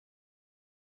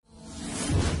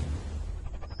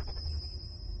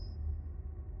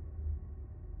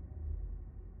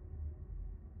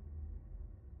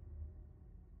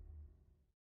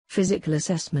Physical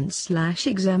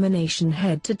assessment/examination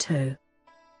head to toe.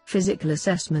 Physical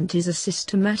assessment is a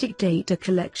systematic data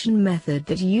collection method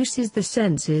that uses the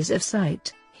senses of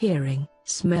sight, hearing,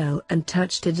 smell and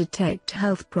touch to detect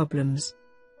health problems.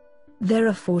 There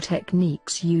are 4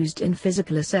 techniques used in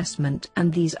physical assessment,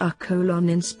 and these are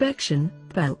inspection,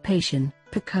 palpation,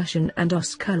 percussion and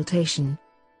auscultation.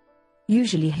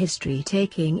 Usually history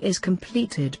taking is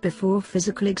completed before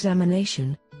physical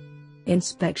examination.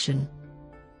 Inspection.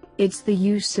 It's the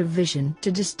use of vision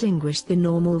to distinguish the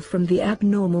normal from the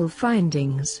abnormal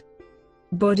findings.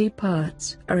 Body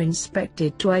parts are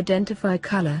inspected to identify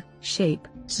color, shape,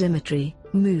 symmetry,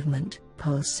 movement,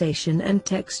 pulsation and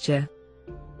texture.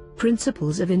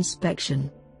 Principles of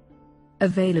inspection.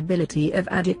 Availability of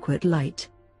adequate light.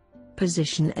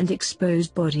 Position and expose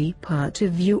body part to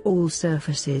view all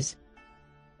surfaces.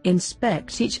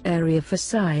 Inspect each area for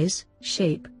size,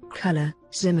 shape, color,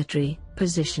 symmetry,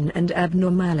 position and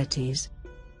abnormalities.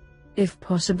 If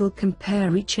possible,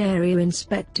 compare each area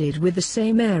inspected with the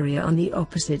same area on the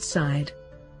opposite side.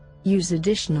 Use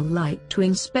additional light to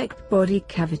inspect body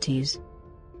cavities.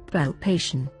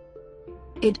 Palpation.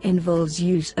 It involves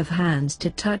use of hands to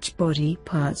touch body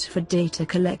parts for data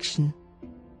collection.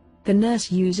 The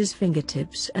nurse uses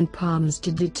fingertips and palms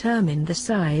to determine the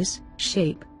size,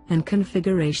 shape, and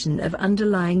configuration of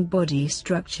underlying body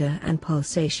structure and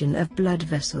pulsation of blood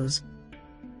vessels.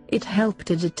 It helps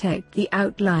to detect the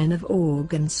outline of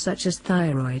organs such as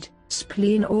thyroid,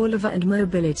 spleen or liver and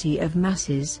mobility of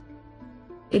masses.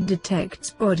 It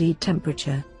detects body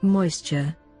temperature,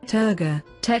 moisture, turgor,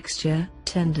 texture,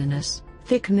 tenderness,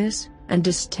 thickness, and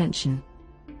distension.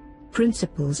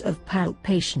 Principles of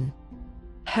palpation.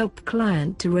 Help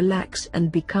client to relax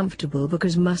and be comfortable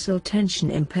because muscle tension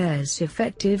impairs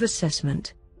effective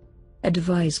assessment.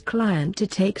 Advise client to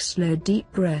take slow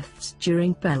deep breaths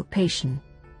during palpation.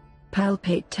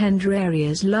 Palpate tender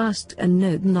areas last and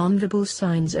note nonverbal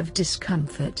signs of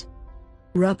discomfort.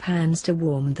 Rub hands to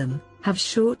warm them, have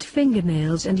short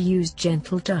fingernails and use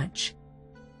gentle touch.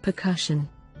 Percussion.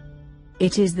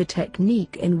 It is the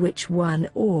technique in which one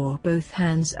or both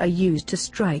hands are used to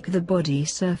strike the body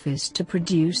surface to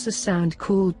produce a sound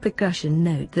called percussion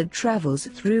note that travels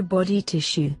through body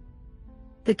tissue.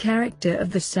 The character of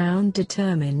the sound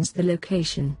determines the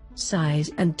location,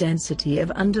 size and density of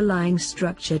underlying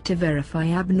structure to verify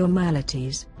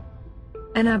abnormalities.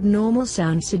 An abnormal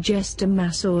sound suggests a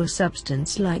mass or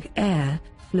substance like air,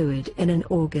 fluid in an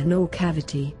organ or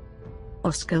cavity.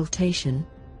 Auscultation.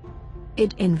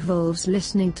 It involves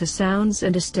listening to sounds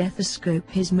and a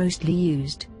stethoscope is mostly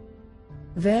used.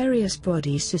 Various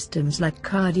body systems like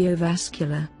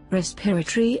cardiovascular,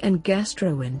 respiratory and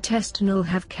gastrointestinal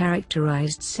have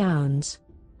characterized sounds.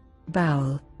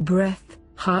 Bowel, breath,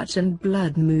 heart and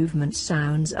blood movement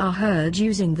sounds are heard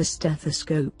using the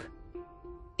stethoscope.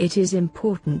 It is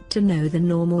important to know the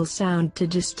normal sound to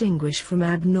distinguish from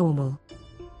abnormal.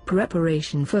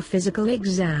 Preparation for physical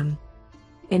exam.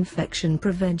 Infection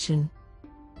prevention.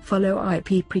 Follow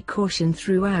IP precaution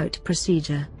throughout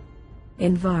procedure.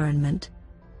 Environment.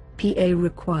 PA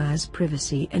requires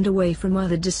privacy and away from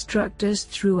other distractors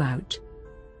throughout.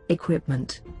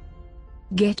 Equipment.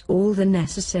 Get all the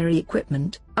necessary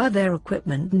equipment. Other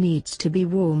equipment needs to be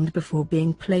warmed before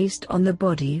being placed on the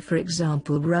body, for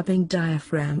example rubbing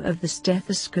diaphragm of the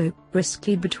stethoscope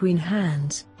briskly between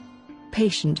hands.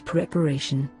 Patient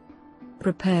preparation.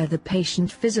 Prepare the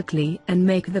patient physically and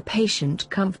make the patient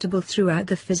comfortable throughout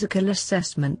the physical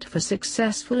assessment for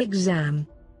successful exam.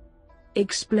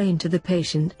 Explain to the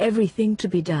patient everything to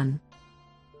be done.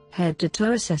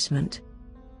 Head-to-toe assessment.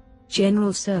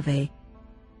 General survey.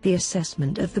 The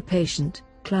assessment of the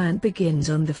patient-client begins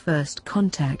on the first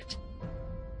contact.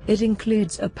 It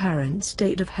includes apparent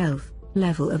state of health,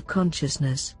 level of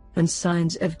consciousness, and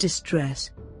signs of distress.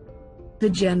 The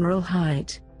general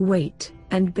height, weight,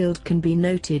 and build can be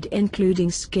noted,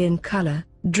 including skin color,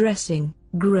 dressing,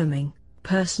 grooming,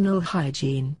 personal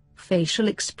hygiene, facial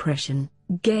expression,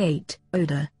 gait,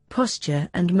 odor, posture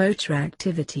and motor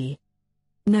activity.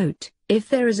 Note: if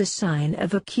there is a sign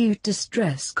of acute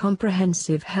distress,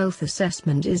 comprehensive health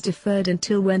assessment is deferred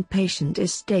until when patient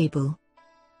is stable.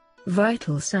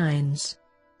 Vital signs.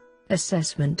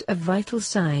 Assessment of vital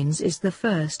signs is the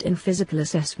first in physical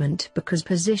assessment because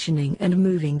positioning and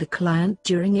moving the client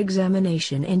during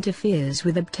examination interferes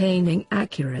with obtaining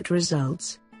accurate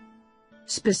results.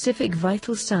 Specific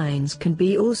vital signs can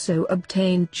be also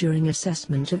obtained during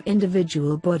assessment of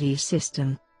individual body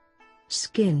system.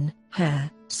 Skin, hair,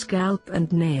 scalp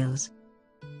and nails.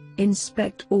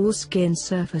 Inspect all skin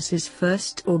surfaces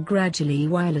first or gradually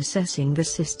while assessing the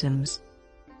systems.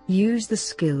 Use the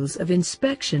skills of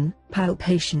inspection,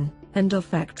 palpation, and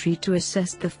olfactory to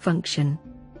assess the function.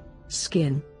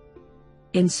 Skin.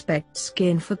 Inspect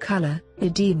skin for color,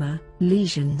 edema,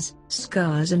 lesions,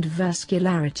 scars and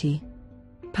vascularity.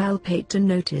 Palpate to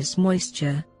notice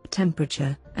moisture,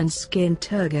 temperature, and skin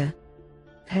turgor.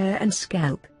 Hair and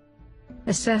scalp.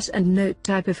 Assess and note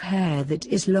type of hair that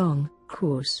is long,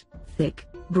 coarse, thick,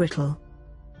 brittle.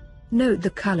 Note the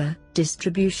color,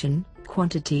 distribution,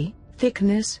 quantity,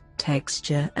 thickness,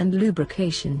 texture and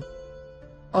lubrication.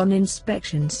 On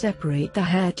inspection, separate the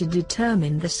hair to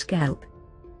determine the scalp.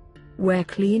 Wear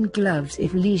clean gloves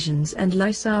if lesions and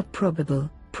lice are probable.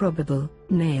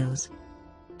 Nails.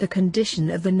 The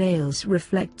condition of the nails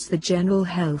reflects the general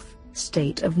health,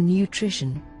 state of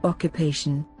nutrition,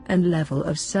 occupation, and level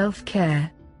of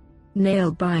self-care.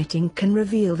 Nail biting can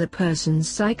reveal the person's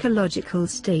psychological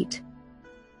state.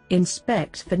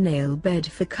 Inspect the nail bed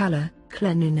for color,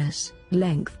 cleanliness,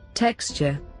 length,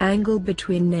 texture, angle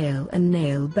between nail and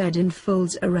nail bed and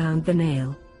folds around the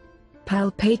nail.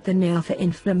 Palpate the nail for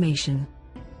inflammation.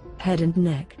 Head and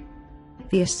neck.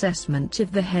 The assessment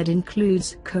of the head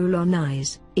includes colon,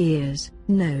 eyes, ears,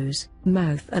 nose,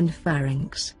 mouth and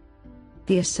pharynx.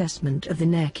 The assessment of the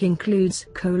neck includes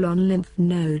colon, lymph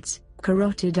nodes,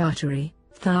 carotid artery,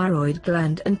 thyroid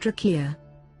gland and trachea.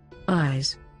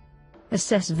 Eyes.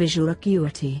 Assess visual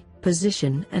acuity,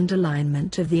 position and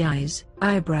alignment of the eyes,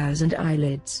 eyebrows and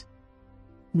eyelids.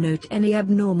 Note any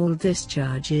abnormal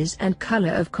discharges and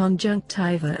color of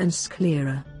conjunctiva and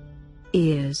sclera.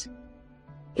 Ears.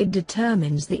 It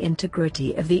determines the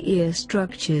integrity of the ear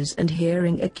structures and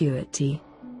hearing acuity.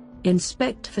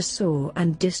 Inspect for sore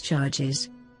and discharges.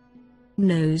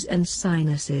 Nose and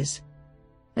sinuses.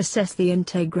 Assess the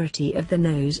integrity of the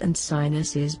nose and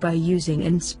sinuses by using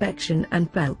inspection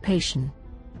and palpation.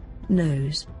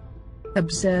 Nose.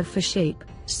 Observe for shape,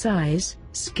 size,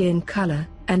 skin color,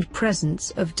 and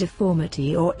presence of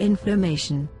deformity or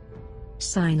inflammation.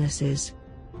 Sinuses.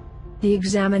 The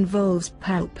exam involves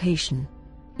palpation.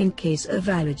 In case of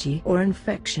allergy or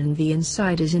infection, the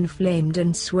inside is inflamed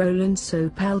and swollen, so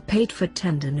palpate for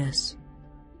tenderness.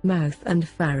 Mouth and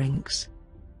pharynx.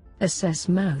 Assess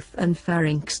mouth and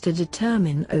pharynx to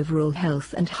determine overall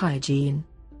health and hygiene.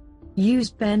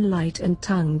 Use pen light and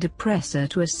tongue depressor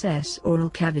to assess oral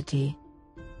cavity.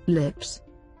 Lips.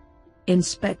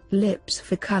 Inspect lips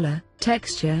for color,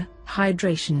 texture,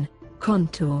 hydration,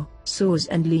 contour, sores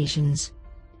and lesions.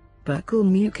 Buccal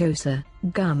mucosa,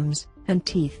 gums, and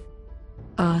teeth.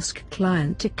 Ask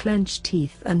client to clench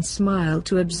teeth and smile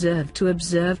to observe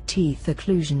teeth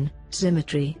occlusion,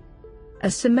 symmetry. A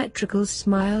symmetrical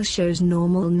smile shows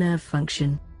normal nerve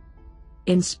function.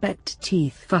 Inspect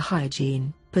teeth for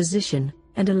hygiene, position,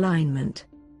 and alignment.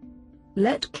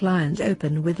 Let client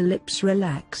open with lips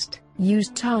relaxed. Use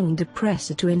tongue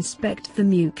depressor to inspect the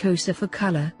mucosa for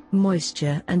color,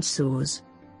 moisture and sores.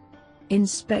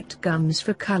 Inspect gums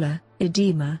for color,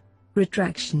 edema,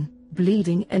 retraction,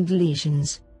 bleeding and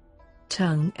lesions.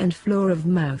 Tongue and floor of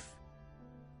mouth.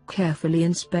 Carefully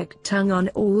inspect tongue on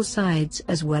all sides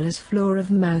as well as floor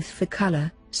of mouth for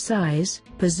color, size,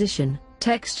 position,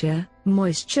 texture,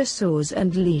 moisture, sores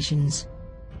and lesions.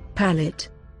 Palate.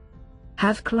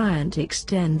 Have client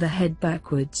extend the head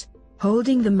backwards,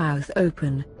 holding the mouth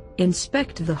open.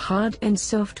 Inspect the hard and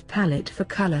soft palate for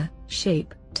color,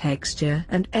 shape, texture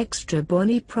and extra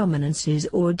bony prominences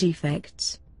or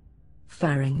defects.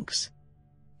 Pharynx.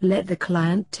 Let the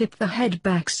client tip the head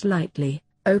back slightly,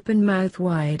 open mouth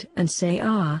wide and say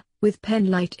 "ah." With pen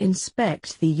light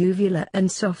inspect the uvula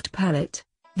and soft palate.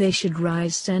 They should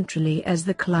rise centrally as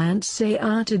the client say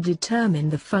 "ah" to determine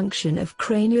the function of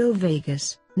cranial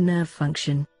vagus, nerve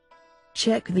function.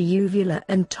 Check the uvula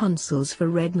and tonsils for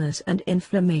redness and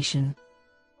inflammation.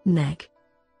 Neck.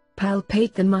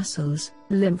 Palpate the muscles,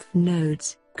 lymph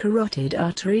nodes, carotid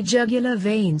artery, jugular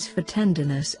veins for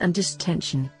tenderness and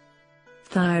distension.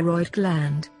 Thyroid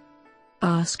gland.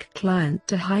 Ask client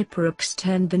to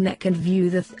hyperextend the neck and view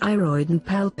the thyroid and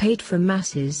palpate for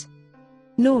masses.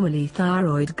 Normally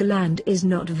thyroid gland is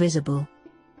not visible.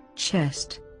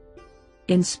 Chest.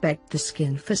 Inspect the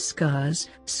skin for scars,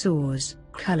 sores,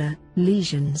 color,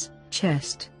 lesions,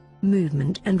 chest,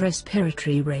 movement and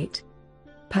respiratory rate.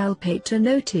 Palpate to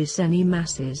notice any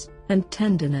masses and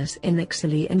tenderness in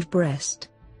axilla and breast.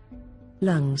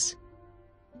 Lungs.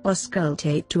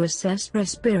 Auscultate to assess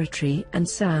respiratory and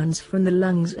sounds from the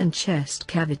lungs and chest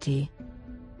cavity.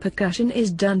 Percussion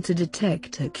is done to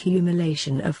detect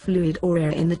accumulation of fluid or air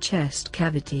in the chest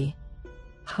cavity.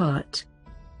 Heart.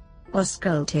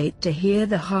 Auscultate to hear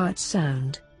the heart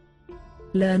sound.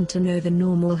 Learn to know the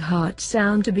normal heart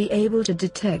sound to be able to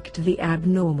detect the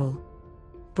abnormal.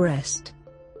 Breast.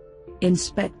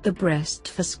 Inspect the breast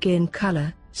for skin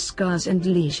color, scars and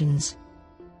lesions.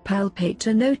 Palpate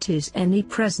to notice any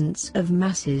presence of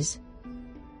masses.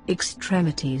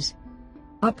 Extremities.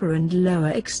 Upper and lower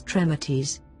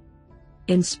extremities.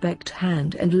 Inspect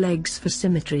hand and legs for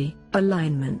symmetry,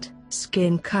 alignment,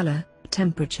 skin color,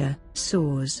 temperature,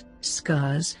 sores,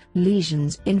 scars,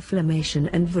 lesions, inflammation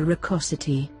and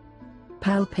varicosity.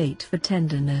 Palpate for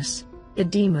tenderness,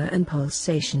 edema and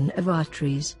pulsation of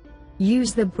arteries.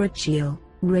 Use the brachial,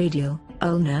 radial,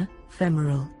 ulnar,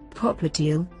 femoral,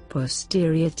 popliteal,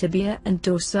 posterior tibia and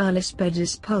dorsalis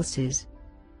pedis pulses.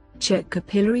 Check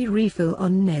capillary refill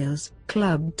on nails,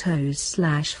 club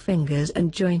toes/fingers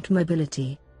and joint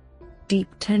mobility. Deep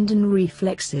tendon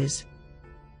reflexes.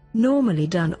 Normally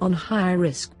done on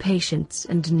high-risk patients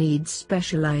and needs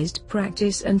specialized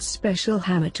practice and special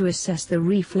hammer to assess the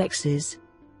reflexes.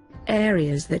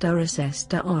 Areas that are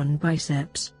assessed are on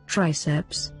biceps,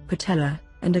 triceps, patella,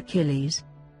 and Achilles.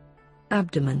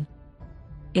 Abdomen.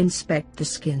 Inspect the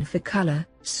skin for color,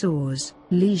 sores,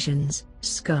 lesions,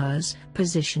 scars,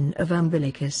 position of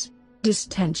umbilicus,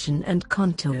 distension and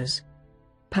contours.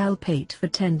 Palpate for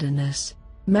tenderness,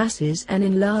 masses and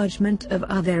enlargement of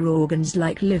other organs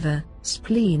like liver,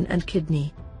 spleen and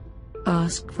kidney.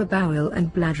 Ask for bowel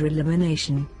and bladder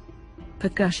elimination.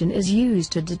 Percussion is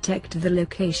used to detect the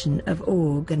location of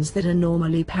organs that are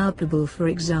normally palpable, for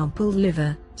example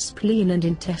liver, spleen and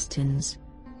intestines.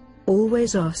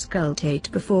 Always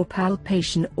auscultate before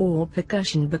palpation or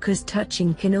percussion because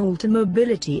touching can alter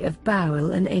mobility of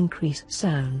bowel and increase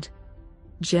sound.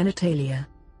 Genitalia.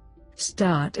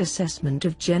 Start assessment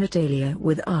of genitalia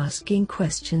with asking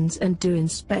questions and do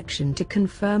inspection to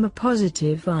confirm a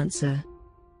positive answer.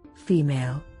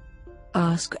 Female.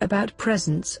 Ask about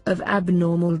presence of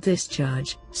abnormal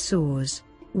discharge, sores,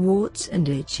 warts and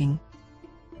itching.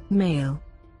 Male.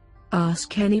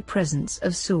 Ask any presence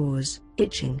of sores,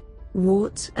 itching,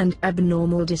 warts and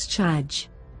abnormal discharge.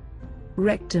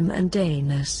 Rectum and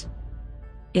anus.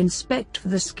 Inspect for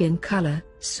the skin color,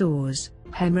 sores,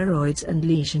 hemorrhoids and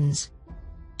lesions.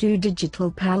 Do digital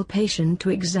palpation to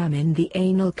examine the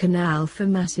anal canal for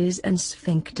masses and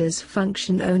sphincters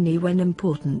function only when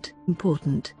important.